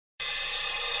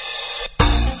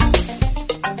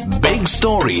Big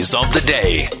stories of the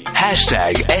day.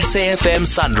 #SAFM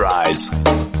Sunrise.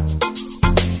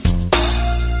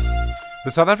 The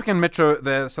South African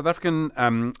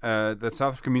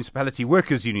Municipality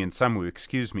Workers Union,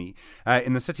 SAMWU,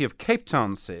 in the city of Cape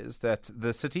Town says that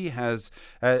the city has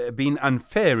been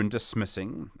unfair in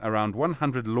dismissing around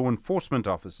 100 law enforcement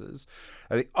officers.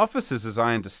 The officers, as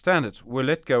I understand it, were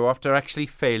let go after actually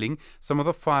failing some of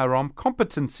the firearm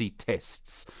competency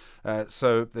tests.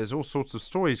 So there's all sorts of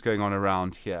stories going on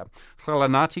around here.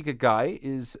 Hlalanathi Gagayi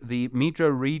is the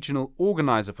Midrand Regional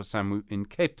Organiser for SAMWU in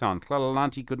Cape Town.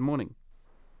 Hlalanathi, good morning.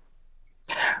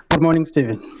 Good morning,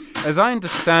 Stephen. As I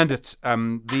understand it,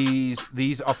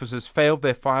 these officers failed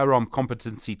their firearm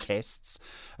competency tests.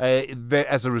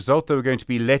 As a result, they were going to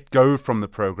be let go from the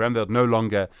program. They'll no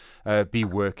longer be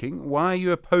working. Why are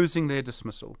you opposing their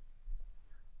dismissal?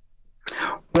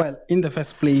 Well, in the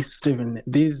first place, Stephen,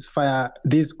 these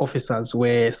officers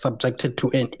were subjected to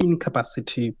an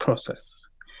incapacity process.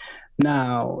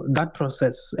 Now, that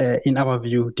process, in our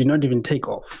view, did not even take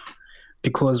off,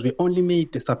 because we only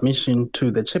made the submission to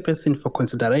the chairperson for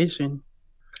consideration.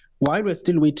 While we're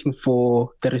still waiting for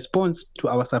the response to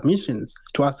our submissions,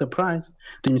 to our surprise,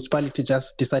 the municipality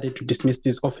just decided to dismiss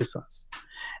these officers.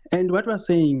 And what we're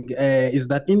saying is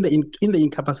that in the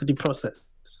incapacity process,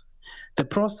 the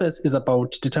process is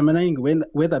about determining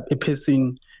whether a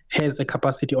person has a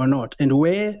capacity or not. And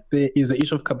where there is an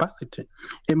issue of capacity,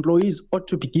 employees ought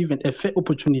to be given a fair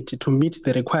opportunity to meet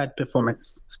the required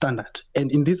performance standard. And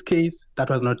in this case, that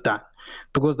was not done,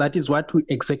 because that is what we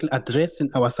exactly addressed in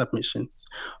our submissions.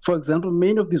 For example,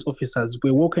 many of these officers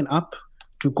were woken up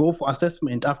to go for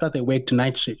assessment after they worked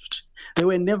night shift. They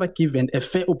were never given a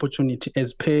fair opportunity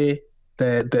as per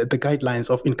the guidelines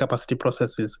of incapacity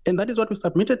processes. And that is what we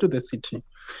submitted to the city,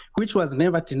 which was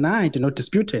never denied nor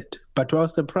disputed. But to our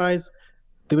surprise,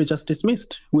 they were just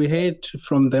dismissed. We heard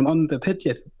from them on the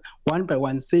 30th, one by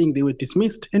one, saying they were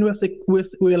dismissed. And we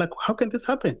were like, how can this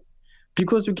happen?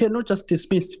 Because you cannot just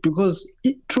dismiss, because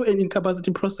through an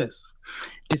incapacity process,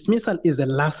 dismissal is a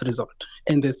last resort.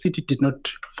 And the city did not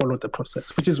follow the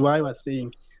process, which is why we're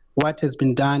saying what has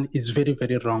been done is very,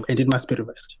 very wrong, and it must be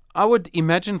reversed. I would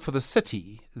imagine for the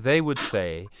city, they would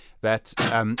say that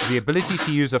the ability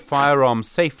to use a firearm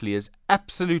safely is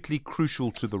absolutely crucial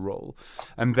to the role.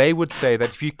 And they would say that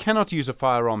if you cannot use a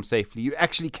firearm safely, you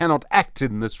actually cannot act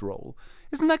in this role.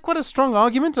 Isn't that quite a strong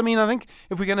argument? I mean, I think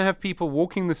if we're going to have people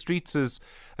walking the streets as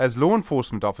law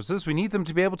enforcement officers, we need them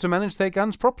to be able to manage their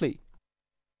guns properly.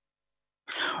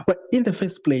 Well, in the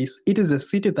first place, it is a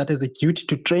city that has a duty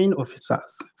to train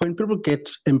officers. When people get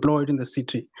employed in the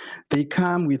city, they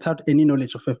come without any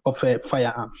knowledge of a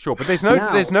firearm. Sure, but there's no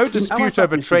dispute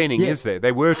over training, yes, is there?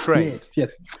 They were trained.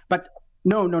 Yes. But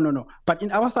no. But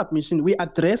in our submission, we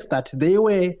addressed that they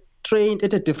were trained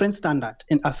at a different standard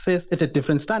and assessed at a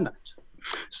different standard.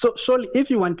 So surely, if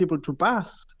you want people to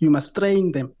pass, you must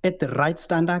train them at the right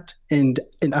standard and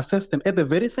assess them at the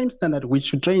very same standard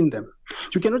which you train them.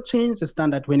 You cannot change the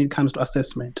standard when it comes to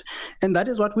assessment. And that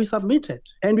is what we submitted.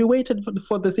 And we waited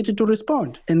for the city to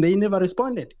respond, and they never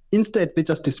responded. Instead, they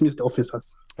just dismissed the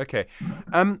officers. Okay.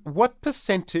 What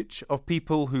percentage of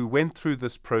people who went through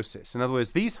this process, in other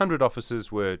words, these 100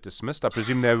 officers were dismissed. I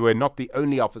presume they were not the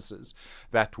only officers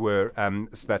that were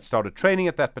that started training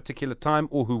at that particular time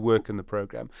or who work in the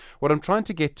program. What I'm trying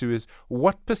to get to is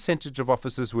what percentage of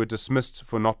officers were dismissed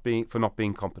for not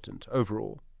being competent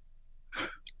overall?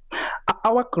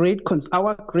 Our grave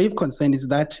concern is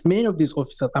that many of these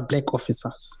officers are black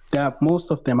officers.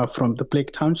 Most of them are from the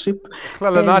Black Township.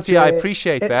 Hlalanathi, I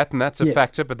appreciate that, and that's a yes.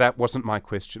 factor, but that wasn't my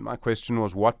question. My question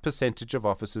was what percentage of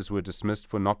officers were dismissed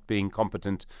for not being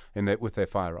competent with their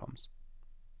firearms?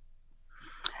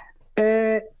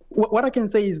 What I can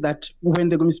say is that when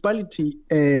the municipality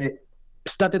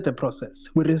started the process,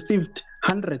 we received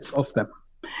hundreds of them.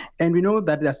 And we know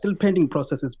that there are still pending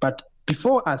processes, but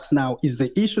before us now is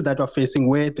the issue that we're facing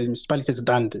where the municipality has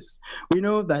done this. We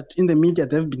know that in the media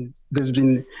there's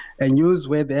been a news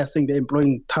where they are saying they're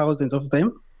employing thousands of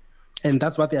them, and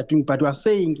that's what they are doing. But we are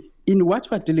saying in what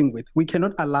we're dealing with, we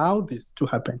cannot allow this to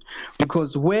happen,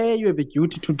 because where you have a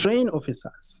duty to train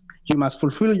officers, you must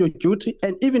fulfill your duty.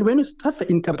 And even when you start the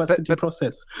incapacity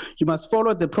process, you must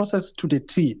follow the process to the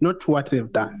T, not to what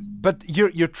they've done. But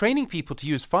you're training people to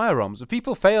use firearms. If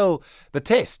people fail the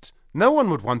test, no one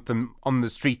would want them on the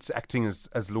streets acting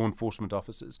as law enforcement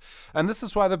officers. And this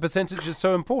is why the percentage is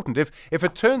so important. If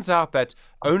it turns out that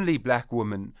only black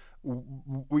women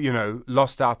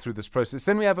lost out through this process,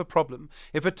 then we have a problem.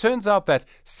 If it turns out that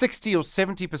 60 or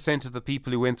 70% of the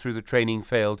people who went through the training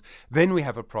failed, then we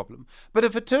have a problem. But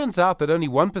if it turns out that only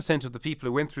 1% of the people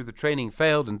who went through the training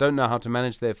failed and don't know how to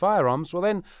manage their firearms, well,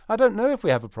 then I don't know if we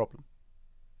have a problem.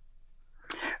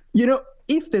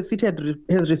 If the city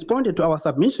has responded to our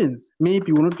submissions,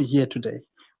 maybe we will not be here today.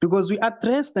 Because we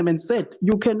addressed them and said,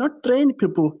 you cannot train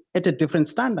people at a different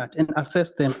standard and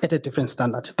assess them at a different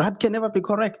standard. That can never be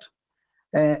correct.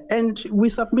 And we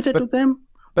submitted to them.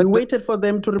 We waited for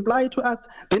them to reply to us.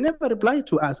 They never replied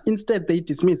to us. Instead, they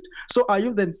dismissed. So are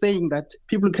you then saying that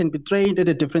people can be trained at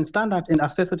a different standard and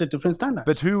assessed at a different standard?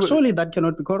 Surely that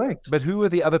cannot be correct. But who were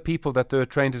the other people that they were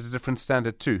trained at a different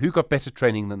standard to? Who got better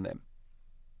training than them?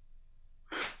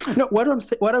 No,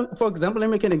 for example, let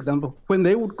me make an example. When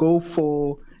they would go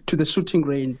to the shooting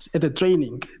range at the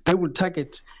training, they would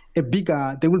target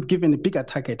they would give a bigger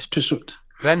target to shoot.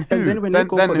 Then who? And then when they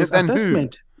go for this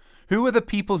assessment, who are the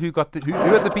people who got who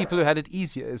are the people who had it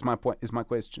easier? Is my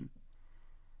question.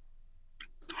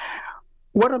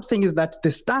 What I'm saying is that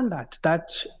the standard that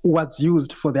was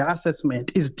used for their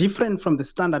assessment is different from the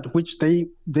standard which they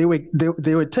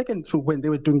were taken through when they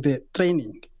were doing the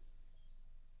training.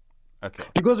 Okay.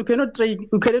 Because you cannot train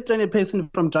a person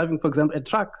from driving, for example, a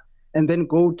truck, and then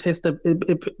go test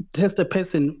a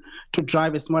person to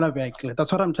drive a smaller vehicle.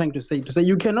 That's what I'm trying to say.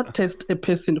 You cannot test a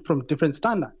person from different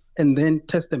standards and then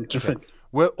test them differently. Okay.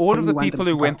 Were all of the people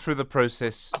who went through the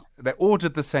process, they all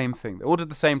did the same thing? They all did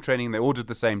the same training, they all did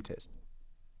the same test?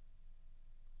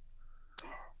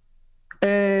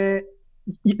 There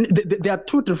are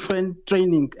two different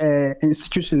training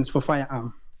institutions for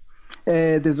firearm.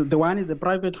 The one is a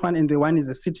private one and the one is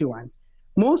a city one.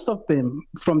 Most of them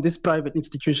from this private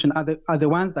institution are the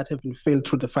ones that have been failed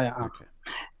through the firearm. Okay.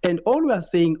 And all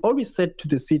we said to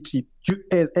the city,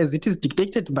 as it is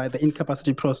dictated by the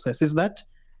incapacity process, is that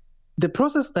the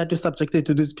process that is subjected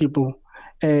to these people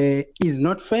is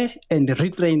not fair, and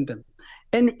retrain them.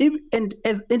 And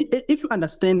if you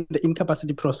understand the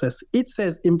incapacity process, it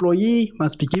says employee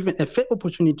must be given a fair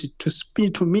opportunity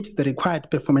to meet the required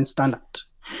performance standard.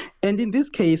 And in this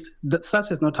case, such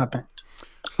has not happened,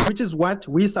 which is what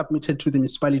we submitted to the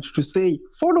municipality to say,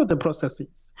 follow the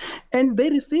processes. And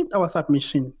they received our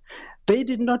submission. They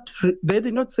did not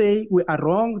say we are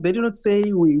wrong. They did not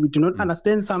say we do not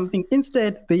understand something.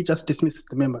 Instead, they just dismissed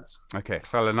the members. Okay,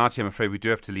 Hlalanathi, I'm afraid we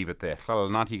do have to leave it there.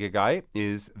 Hlalanathi Gagayi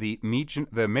is the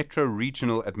Metro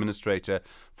Regional Administrator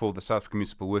for the South African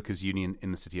Municipal Workers Union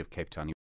in the city of Cape Town.